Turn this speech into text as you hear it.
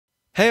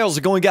Hey, how's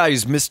it going,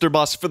 guys? Mr.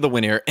 Boss for the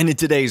win here, and in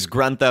today's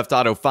Grand Theft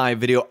Auto 5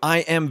 video, I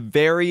am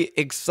very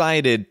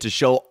excited to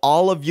show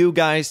all of you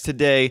guys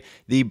today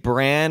the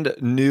brand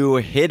new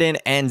hidden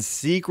and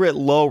secret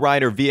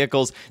lowrider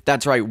vehicles.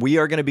 That's right, we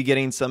are going to be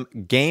getting some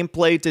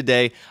gameplay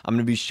today. I'm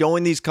going to be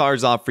showing these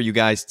cars off for you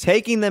guys,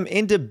 taking them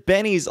into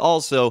Benny's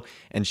also,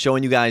 and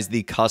showing you guys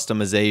the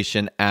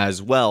customization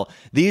as well.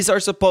 These are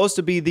supposed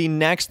to be the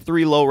next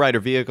 3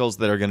 lowrider vehicles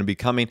that are going to be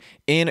coming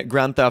in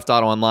Grand Theft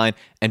Auto Online,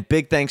 and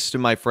big thanks to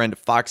my friend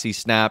Foxy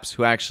Snaps,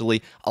 who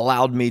actually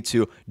allowed me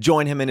to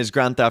join him in his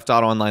Grand Theft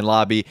Auto Online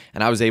lobby,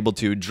 and I was able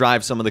to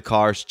drive some of the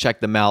cars, check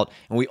them out,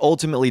 and we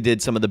ultimately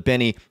did some of the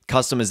Benny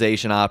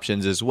customization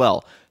options as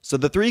well. So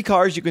the 3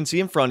 cars you can see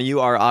in front of you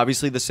are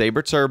obviously the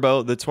Sabre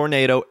Turbo, the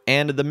Tornado,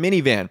 and the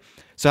Minivan.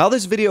 So how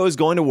this video is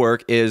going to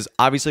work is,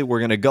 obviously, we're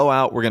going to go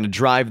out, we're going to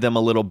drive them a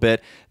little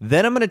bit,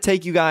 then I'm going to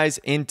take you guys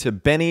into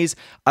Benny's.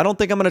 I don't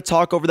think I'm going to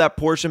talk over that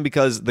portion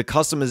because the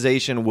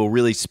customization will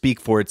really speak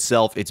for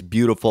itself. It's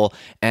beautiful,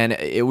 and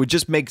it would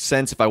just make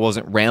sense if I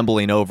wasn't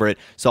rambling over it.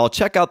 So I'll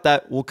check out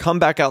that, we'll come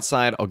back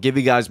outside, I'll give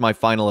you guys my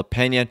final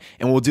opinion,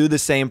 and we'll do the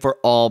same for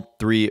all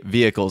 3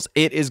 vehicles.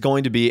 It is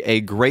going to be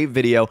a great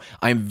video.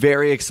 I'm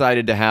very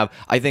excited to have,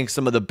 I think,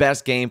 some of the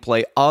best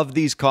gameplay of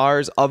these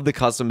cars, of the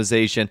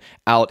customization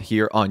out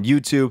here on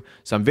YouTube.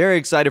 So I'm very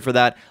excited for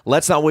that.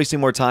 Let's not waste any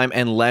more time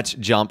and let's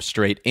jump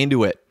straight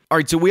into it. All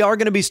right, so we are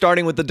going to be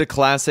starting with the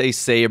Declasse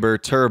Sabre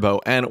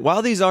Turbo, and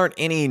while these aren't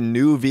any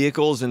new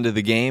vehicles into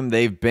the game,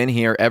 they've been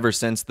here ever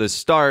since the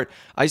start,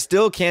 I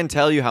still can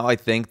tell you how I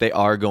think they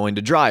are going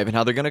to drive and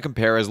how they're going to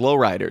compare as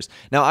lowriders.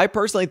 Now, I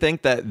personally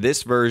think that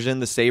this version,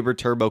 the Sabre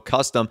Turbo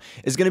Custom,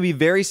 is going to be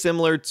very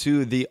similar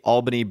to the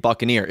Albany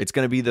Buccaneer. It's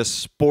going to be the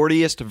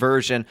sportiest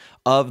version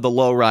of the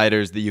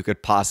lowriders that you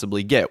could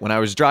possibly get. When I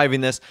was driving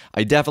this,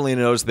 I definitely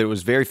noticed that it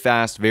was very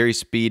fast, very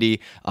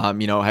speedy,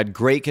 had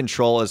great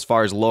control as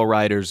far as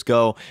lowriders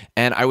go,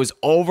 and I was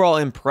overall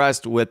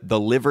impressed with the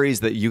liveries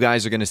that you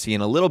guys are going to see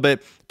in a little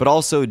bit, but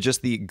also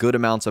just the good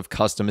amounts of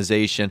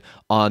customization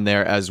on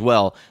there as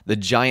well. The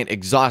giant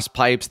exhaust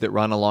pipes that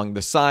run along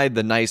the side,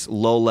 the nice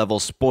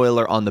low-level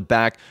spoiler on the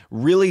back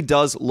really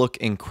does look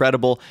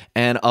incredible,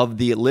 and of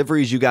the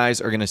liveries you guys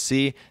are going to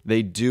see,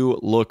 they do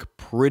look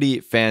pretty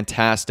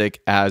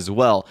fantastic as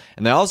well.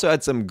 And they also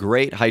had some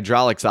great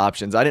hydraulics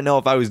options. I didn't know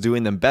if I was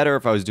doing them better,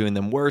 if I was doing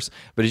them worse,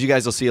 but as you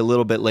guys will see a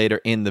little bit later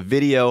in the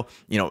video,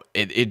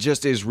 it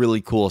just is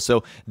really cool.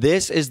 So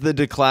this is the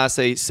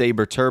Declasse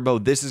Sabre Turbo.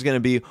 This is going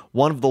to be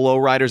one of the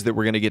lowriders that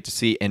we're going to get to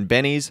see in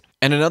Benny's.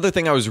 And another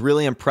thing I was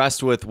really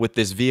impressed with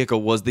this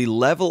vehicle was the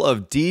level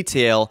of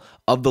detail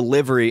of the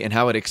livery and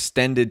how it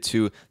extended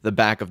to the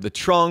back of the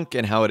trunk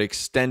and how it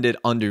extended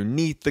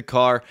underneath the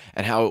car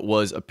and how it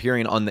was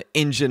appearing on the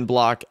engine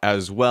block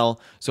as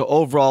well. So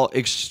overall,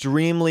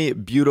 extremely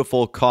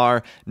beautiful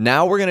car.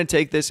 Now we're going to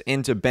take this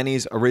into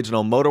Benny's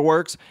Original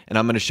Motorworks, and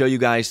I'm going to show you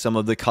guys some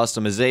of the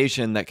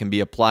customization that can be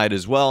applied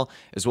as well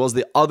as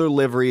the other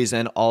liveries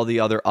and all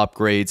the other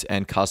upgrades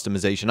and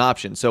customization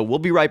options. So we'll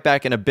be right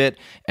back in a bit,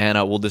 and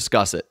we'll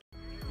discuss it.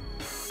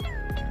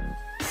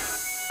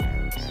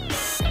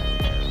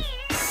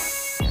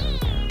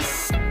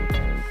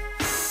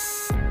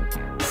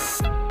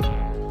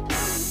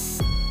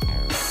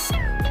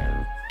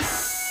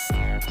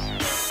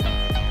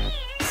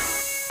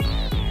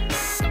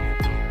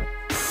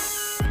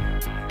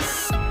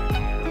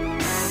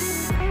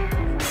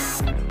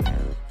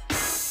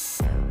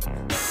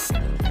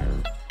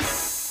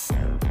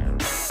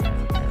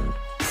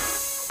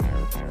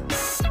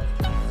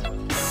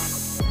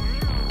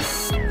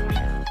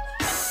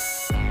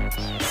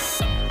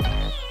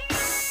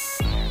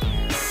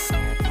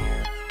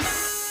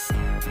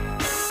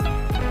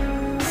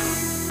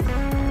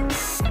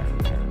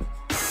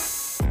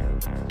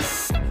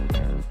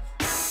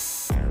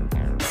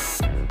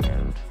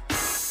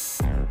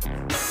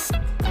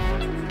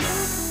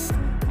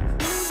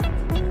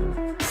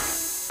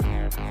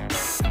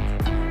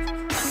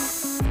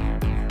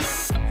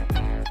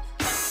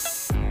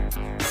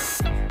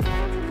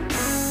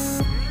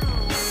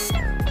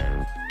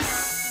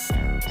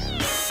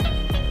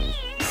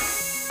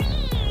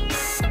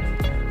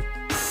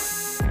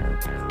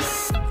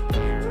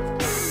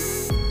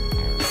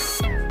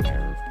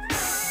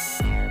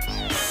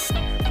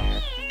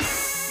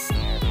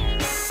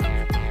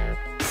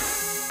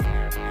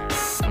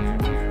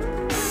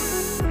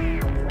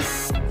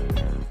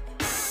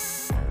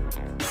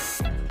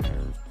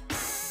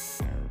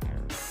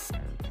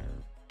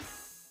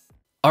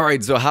 All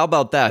right, so how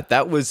about that?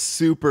 That was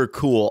super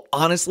cool.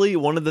 Honestly,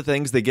 one of the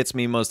things that gets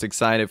me most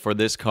excited for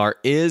this car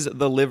is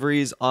the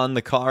liveries on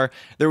the car.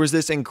 There was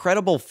this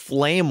incredible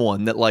flame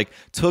one that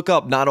took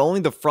up not only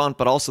the front,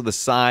 but also the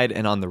side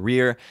and on the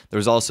rear.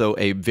 There's also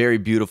a very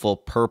beautiful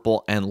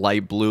purple and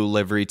light blue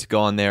livery to go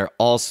on there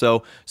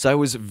also. So I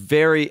was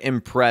very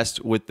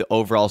impressed with the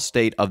overall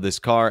state of this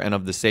car and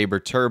of the Sabre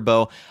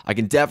Turbo. I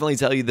can definitely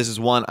tell you this is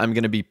one I'm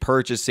going to be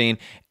purchasing,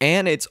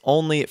 and it's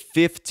only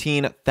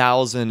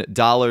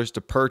 $15,000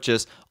 to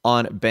purchase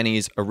on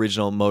Benny's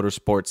Original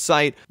Motorsports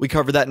site. We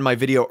covered that in my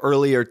video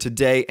earlier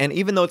today, and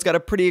even though it's got a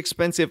pretty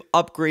expensive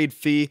upgrade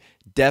fee,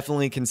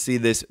 definitely can see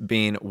this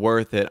being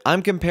worth it.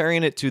 I'm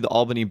comparing it to the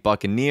Albany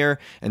Buccaneer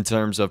in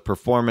terms of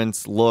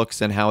performance,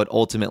 looks, and how it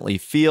ultimately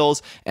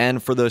feels.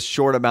 And for the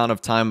short amount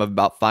of time of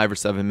about 5 or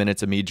 7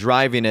 minutes of me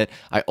driving it,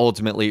 I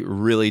ultimately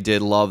really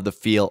did love the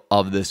feel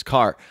of this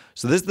car.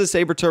 So this is the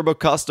Sabre Turbo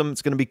Custom.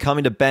 It's going to be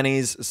coming to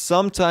Benny's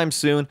sometime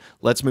soon.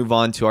 Let's move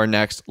on to our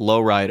next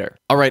lowrider.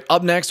 All right,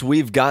 up next,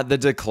 we've got the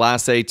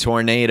Declasse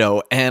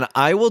Tornado. And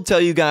I will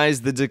tell you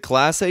guys, the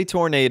Declasse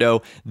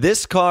Tornado,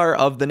 this car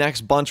of the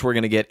next bunch we're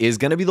going to get is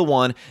going to be the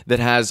one that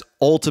has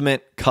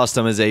ultimate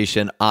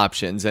customization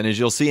options. And as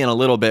you'll see in a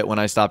little bit when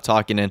I stop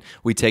talking and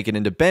we take it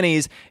into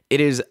Benny's,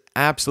 it is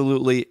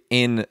absolutely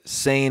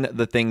insane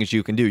the things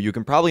you can do. You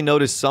can probably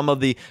notice some of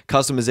the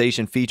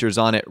customization features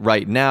on it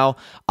right now.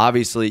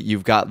 Obviously,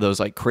 you've got those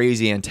like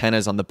crazy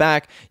antennas on the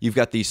back. You've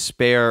got the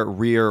spare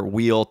rear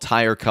wheel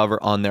tire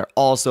cover on there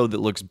also that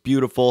looks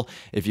beautiful.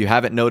 If you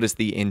haven't noticed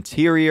the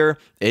interior,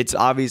 it's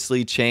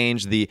obviously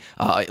changed. The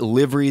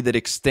livery that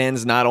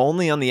extends not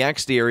only on the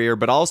exterior,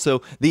 but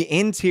also the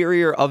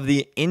interior of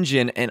the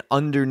engine and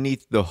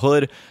underneath the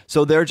hood.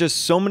 So there are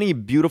just so many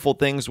beautiful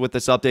things with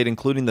this update,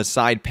 including the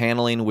side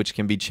paneling, which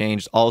can be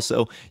changed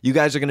also. You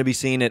guys are going to be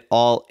seeing it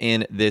all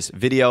in this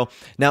video.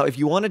 Now, if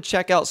you want to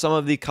check out some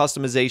of the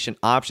customization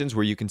options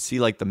where you can see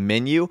like the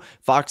menu,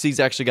 Foxy's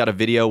actually got a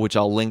video, which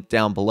I'll link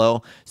down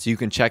below, so you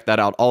can check that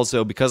out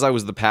also. Because I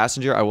was the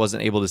passenger, I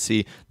wasn't able to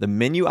see the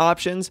menu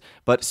options,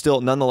 but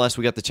still, nonetheless,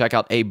 we got to check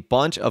out a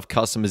bunch of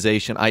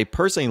customization. I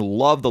personally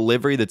love the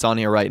livery that's on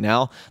here right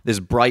now, this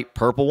bright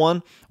purple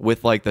one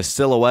with like the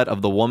silhouette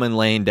of the woman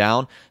laying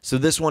down. So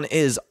this one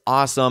is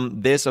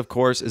awesome. This, of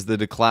course, is the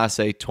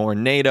Declasse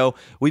Tornado.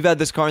 We've had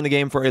this car in the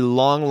game for a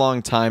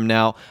long time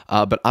now,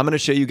 but I'm going to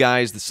show you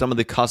guys some of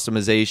the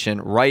customization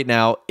right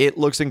now. It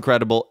looks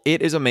incredible.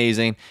 It is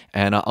amazing,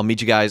 and I'll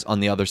meet you guys on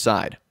the other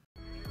side.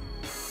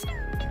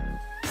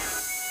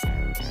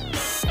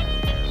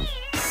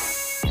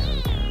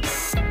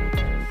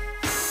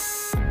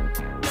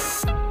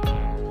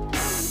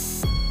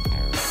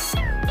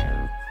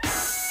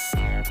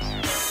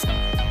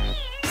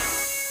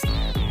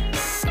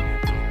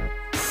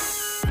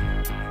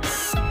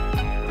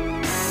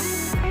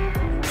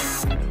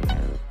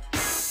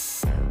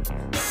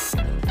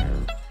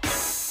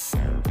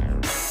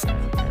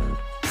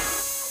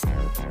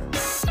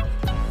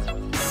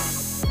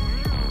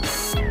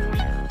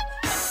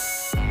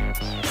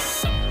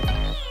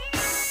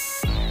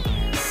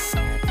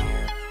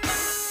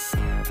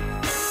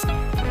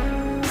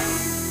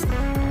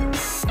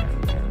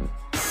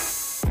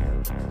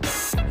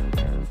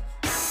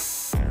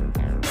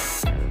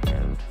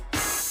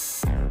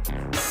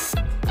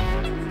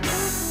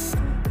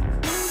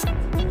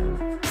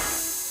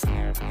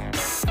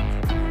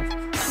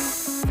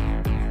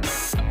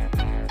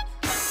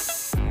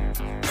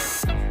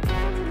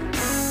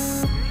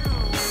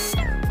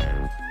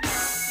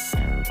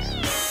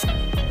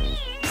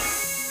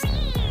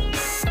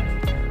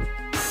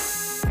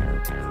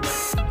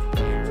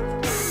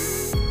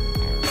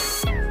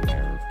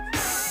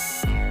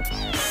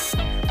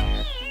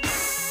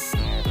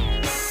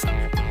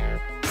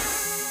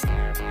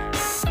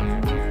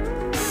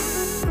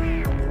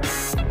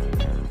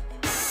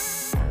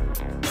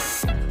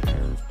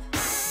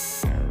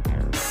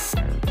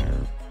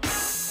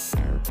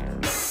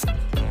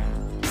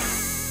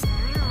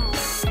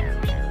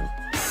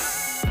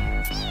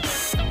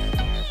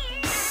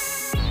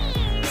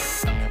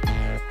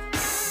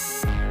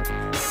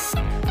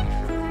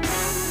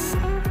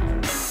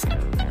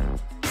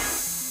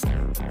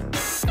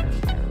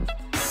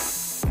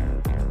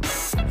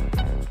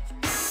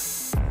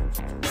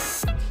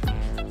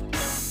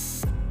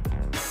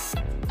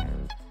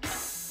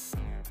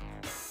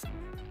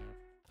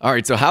 All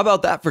right, so how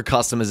about that for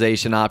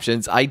customization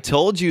options? I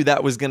told you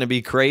that was going to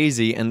be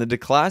crazy, and the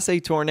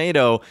Declasse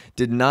Tornado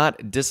did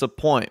not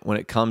disappoint when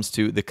it comes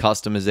to the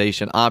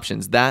customization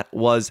options. That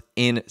was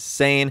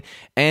insane,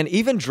 and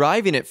even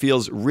driving it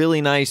feels really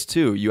nice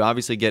too. You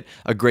obviously get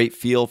a great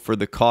feel for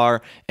the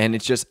car, and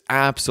it's just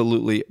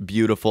absolutely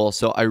beautiful.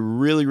 So I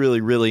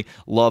really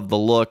love the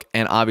look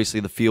and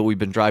obviously the feel. We've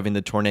been driving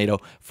the Tornado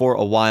for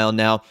a while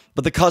now,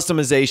 but the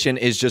customization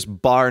is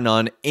just bar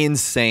none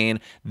insane.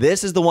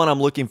 This is the one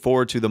I'm looking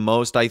forward to the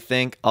most, I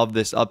think, of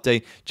this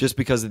update, just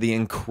because of the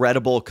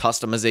incredible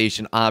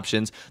customization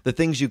options, the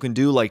things you can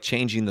do, like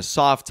changing the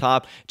soft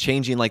top,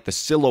 changing like the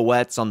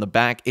silhouettes on the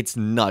back. It's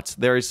nuts.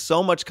 There is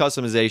so much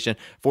customization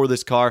for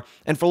this car,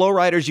 and for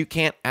lowriders, you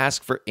can't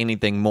ask for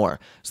anything more.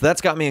 So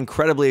that's got me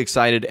incredibly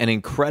excited and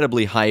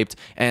incredibly hyped,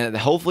 and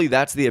hopefully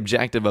that's the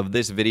objective of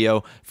this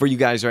video for you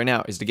guys right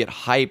now, is to get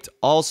hyped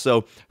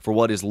also for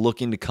what is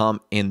looking to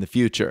come in the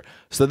future.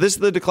 So this is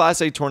the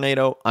Declasse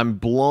Tornado. I'm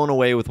blown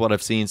away with what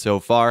I've seen so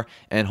far,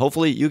 and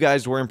hopefully you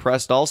guys were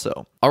impressed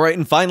also. All right,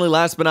 and finally,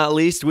 last but not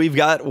least, we've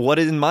got what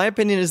in my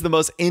opinion is the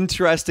most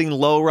interesting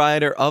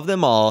lowrider of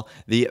them all,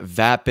 the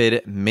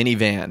Vapid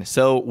Minivan.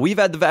 So we've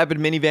had the Vapid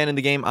Minivan in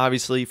the game,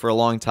 obviously, for a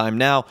long time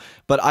now,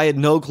 but I had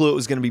no clue it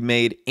was going to be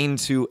made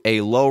into a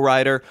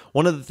lowrider.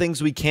 One of the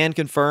things we can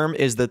confirm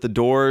is that the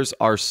doors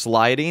are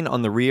sliding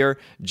on the rear,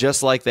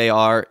 just like they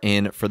are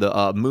for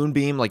the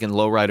Moonbeam, like in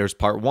Lowriders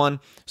Part 1.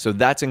 So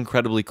that's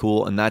incredibly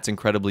cool, and that's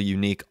incredibly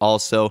unique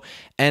also.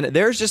 And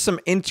there's just some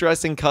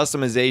interesting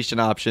customization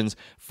options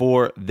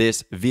for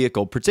this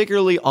vehicle,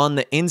 particularly on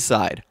the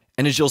inside.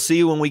 And as you'll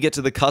see when we get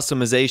to the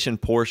customization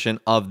portion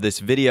of this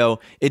video,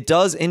 it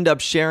does end up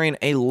sharing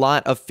a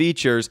lot of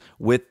features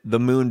with the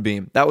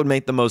Moonbeam. That would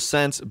make the most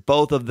sense.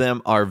 Both of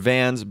them are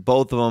vans.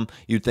 Both of them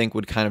you'd think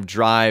would kind of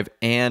drive,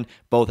 and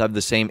both have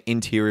the same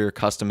interior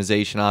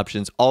customization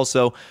options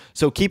also.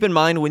 So keep in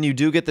mind when you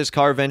do get this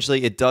car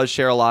eventually, it does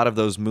share a lot of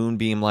those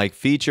Moonbeam-like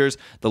features.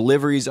 The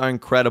liveries are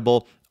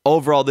incredible.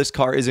 Overall, this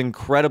car is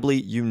incredibly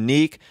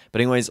unique.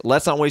 But anyways,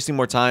 let's not waste any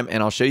more time,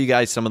 and I'll show you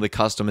guys some of the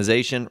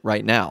customization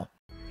right now.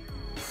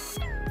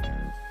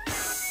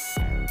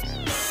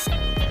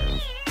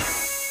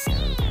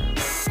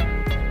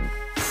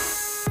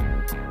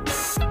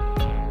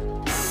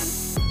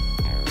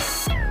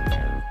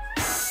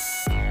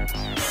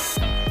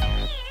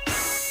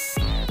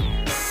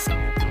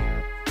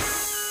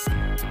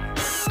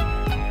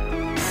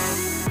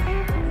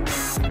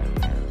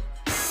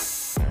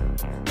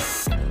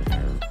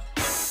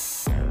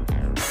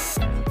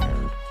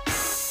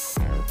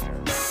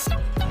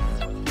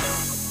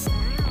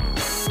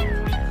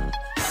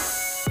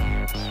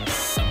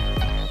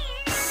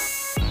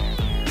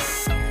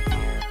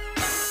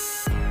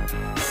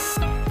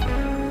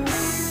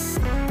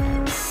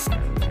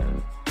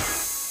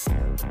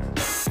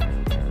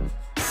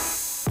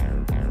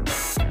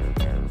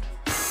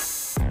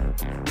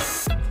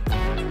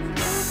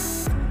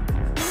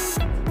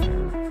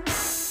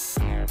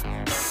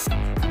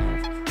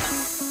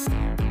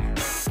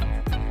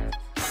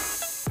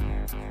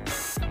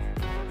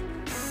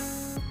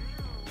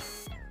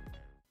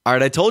 All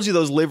right, I told you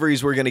those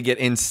liveries were going to get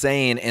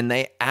insane, and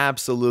they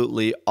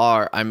absolutely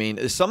are. I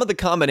mean, some of the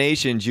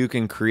combinations you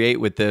can create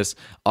with this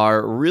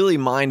are really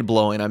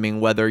mind-blowing. I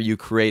mean, whether you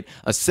create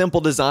a simple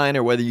design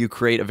or whether you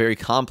create a very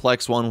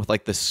complex one with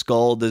like the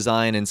skull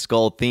design and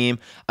skull theme,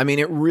 I mean,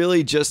 it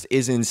really just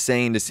is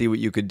insane to see what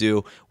you could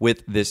do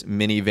with this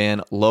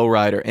minivan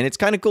lowrider. And it's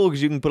kind of cool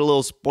because you can put a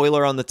little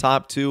spoiler on the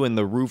top too and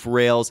the roof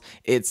rails.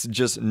 It's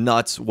just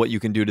nuts what you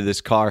can do to this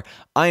car.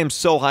 I am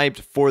so hyped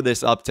for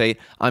this update.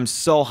 I'm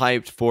so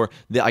hyped for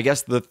I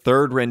guess the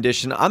third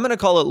rendition. I'm going to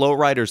call it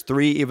Lowriders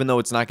 3, even though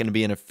it's not going to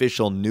be an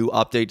official new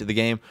update to the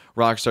game.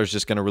 Rockstar's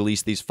just going to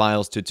release these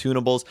files to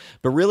tunables.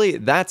 But really,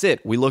 that's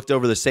it. We looked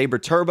over the Sabre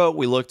Turbo.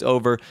 We looked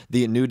over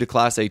the new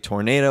Class A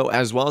Tornado,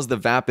 as well as the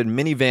Vapid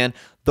Minivan.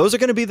 Those are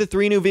going to be the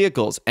 3 new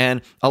vehicles,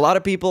 and a lot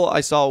of people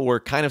I saw were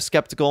kind of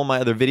skeptical in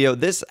my other video.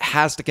 This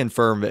has to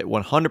confirm it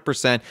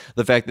 100%,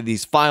 the fact that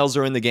these files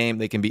are in the game,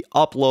 they can be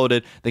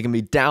uploaded, they can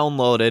be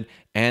downloaded,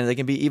 and they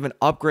can be even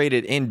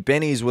upgraded in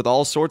bennies with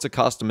all sorts of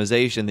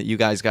customization that you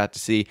guys got to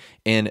see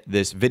in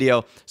this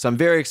video. So I'm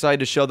very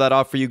excited to show that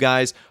off for you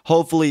guys.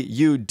 Hopefully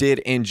you did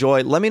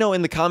enjoy. Let me know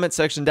in the comment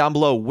section down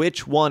below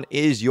which one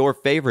is your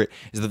favorite.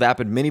 Is the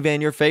Vapid Minivan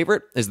your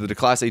favorite? Is the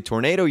Class A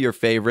Tornado your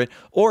favorite?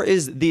 Or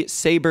is the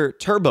Sabre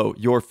Turbo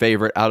your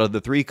favorite out of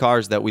the 3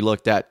 cars that we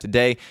looked at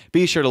today?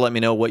 Be sure to let me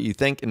know what you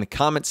think in the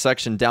comment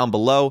section down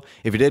below.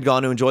 If you did go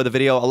on to enjoy the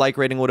video, a like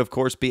rating would of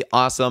course be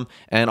awesome.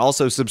 And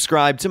also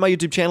subscribe to my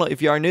YouTube channel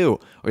if you are new,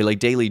 or you like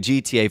daily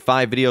GTA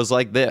 5 videos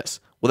like this.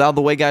 Without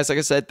the way, guys, like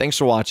I said, thanks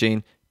for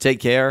watching.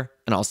 Take care,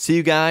 and I'll see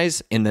you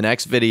guys in the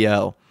next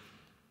video.